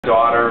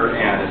Daughter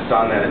and his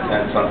son that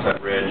attend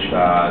Sunset Ridge,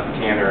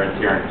 Tanner and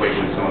Tim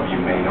Quigley. Some of you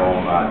may know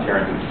him.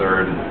 Terrence's in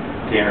third, and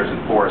Tanner's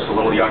in fourth, so a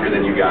little younger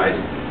than you guys.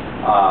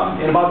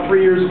 And about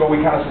 3 years ago,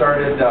 we kind of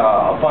started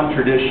a fun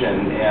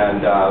tradition,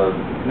 and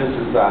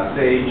Mrs.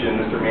 Sage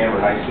and Mr. Mann were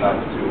nice enough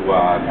to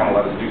kind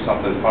of let us do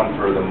something fun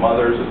for the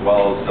mothers as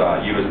well as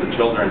you as the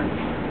children.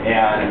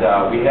 And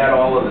we had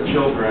all of the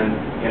children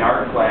in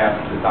art class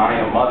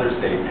design a Mother's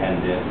Day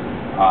pendant.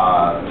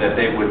 That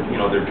they would,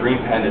 their dream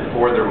pendant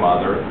for their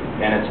mother,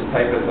 and it's the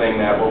type of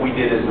thing that what we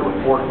did is there were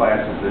 4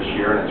 classes this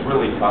year, and it's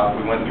really tough.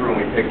 We went through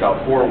and we picked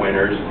out 4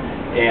 winners,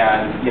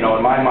 and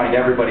in my mind,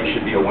 everybody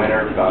should be a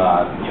winner.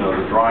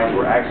 The drawings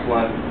were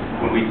excellent.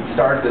 When we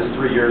started this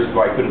 3 years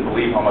ago, I couldn't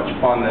believe how much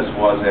fun this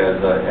was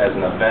as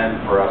an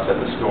event for us at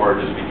the store,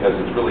 just because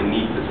it's really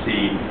neat to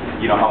see,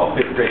 how a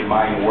 5th grade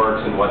mind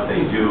works and what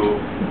they do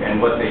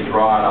and what they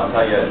draw. And I'll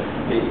tell you,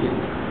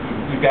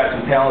 you've got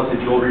some talented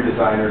jewelry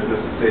designers,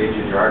 Mrs. Sage,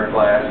 in your art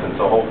class, and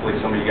so hopefully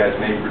some of you guys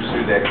may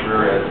pursue that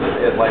career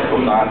as life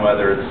goes on,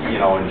 whether it's, in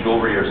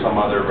jewelry or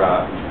some other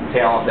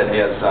talent that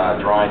has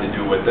drawing to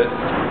do with it.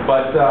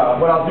 But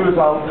what I'll do is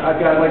I've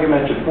got, like I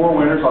mentioned, 4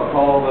 winners. I'll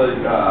call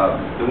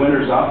the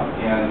winners up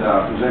and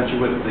present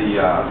you with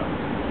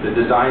the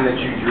design that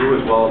you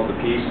drew as well as the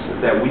piece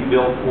that we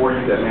built for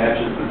you that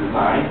matches the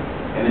design.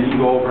 And then you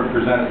can go over and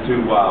present it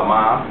to Mom.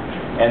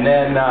 And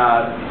then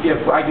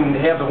if I can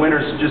have the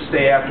winners just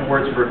stay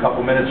afterwards for a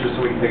couple minutes just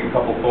so we can take a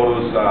couple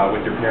photos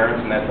with your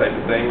parents and that type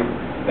of thing,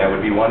 that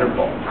would be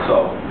wonderful.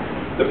 So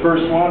the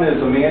first one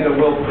is Amanda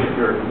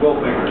Wilfinger.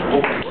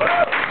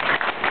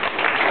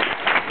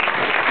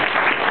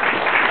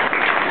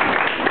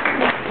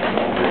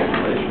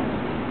 Congratulations.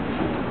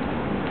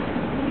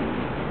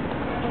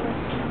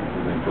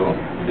 Isn't that cool?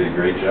 You did a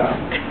great job.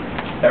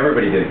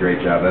 Everybody did a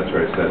great job. That's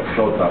where I said it's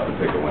so tough to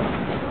pick a winner.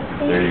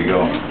 There you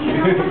go.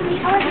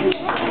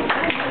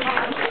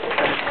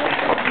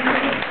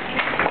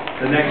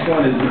 The next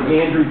one is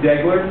Andrew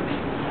Degler.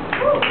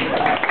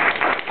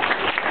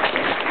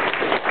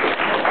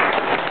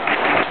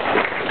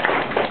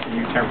 Can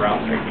you turn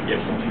around so I can get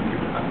some?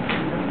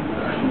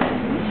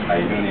 How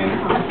you doing,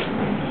 Andrew?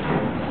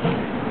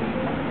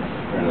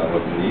 Turned out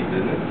looking neat,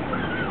 didn't it?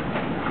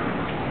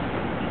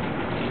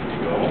 There you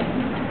go.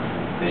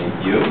 Thank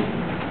you.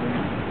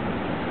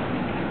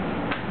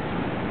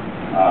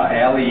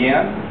 Allie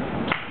Ann.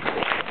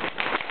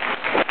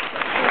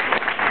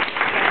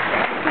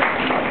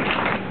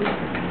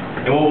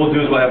 And what we'll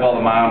do is we'll have all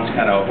the moms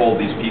kind of hold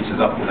these pieces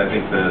up because I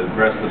think the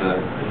rest of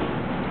the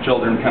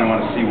children kind of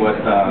want to see what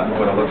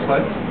it looks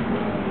like.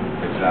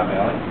 Good job,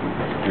 Allie.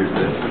 Here's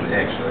this.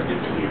 Actually, I'll get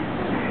you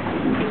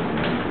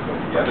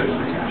together so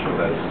you can show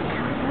that to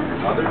your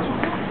mothers.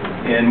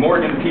 And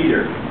Morgan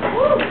Peter.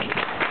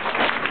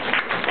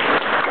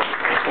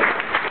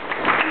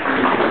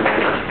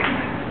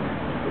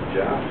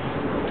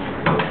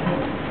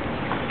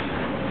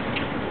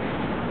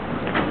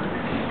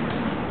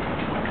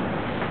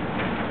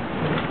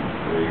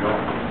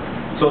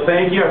 So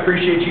thank you. I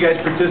appreciate you guys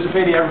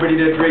participating. Everybody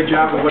did a great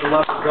job. We would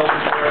love to build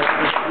this for us.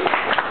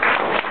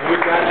 And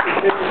we've got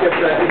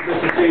certificates that I think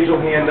Mrs. Sage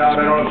will hand out.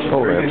 I don't know if she's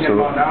bringing him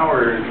out now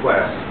or in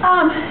class.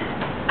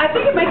 I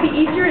think it might be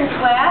easier in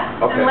class,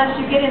 unless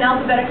you get in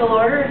alphabetical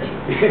order.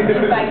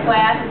 By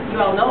class,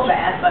 you all know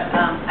that, but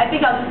I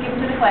think I'll just give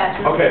them to the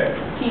classroom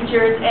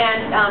teachers,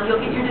 and you'll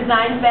get your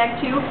designs back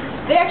too.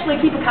 They actually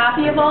keep a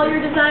copy of all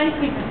your designs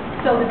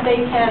so that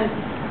they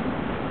can.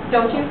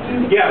 Don't you?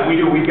 Yeah, we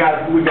do. We've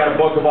got a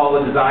book of all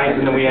the designs,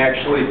 and then we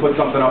actually put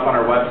something up on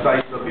our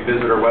website. So if you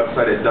visit our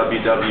website at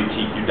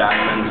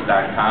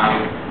www.tqdiamonds.com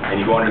and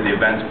you go under the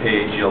events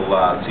page, you'll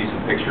see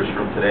some pictures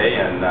from today,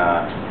 and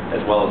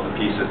as well as the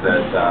pieces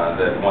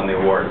that won the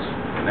awards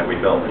and that we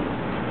built.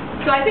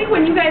 So I think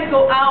when you guys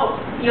go out,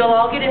 you'll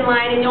all get in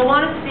line, and you'll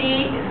want to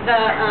see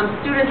the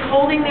students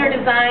holding their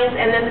designs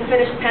and then the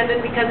finished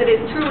pendant, because it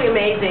is truly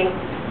amazing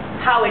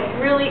how it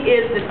really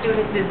is the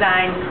student's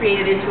design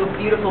created into a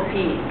beautiful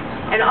piece.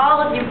 And all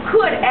of you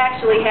could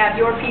actually have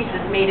your pieces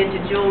made into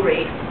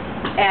jewelry,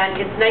 and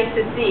it's nice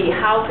to see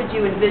how could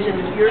you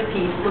envision your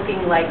piece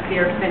looking like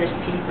their finished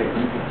pieces.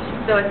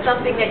 So it's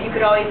something that you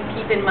could always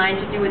keep in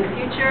mind to do in the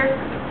future,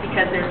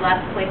 because there's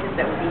lots of places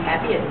that would be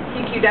happy, and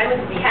TQ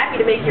Diamonds would be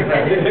happy to make your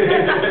pendant.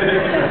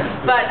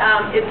 But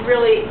it's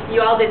really,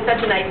 you all did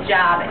such a nice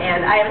job,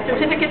 and I have a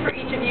certificate for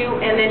each of you,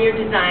 and then your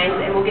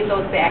designs, and we'll get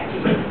those back to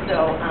you.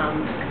 So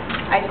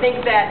I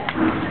think that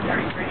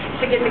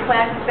to get the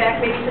classes back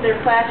maybe to their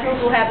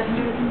classrooms, we'll have the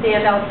students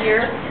stand out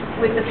here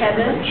with the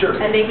pendant. Sure.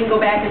 And they can go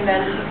back and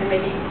then you can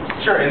maybe...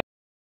 Sure, and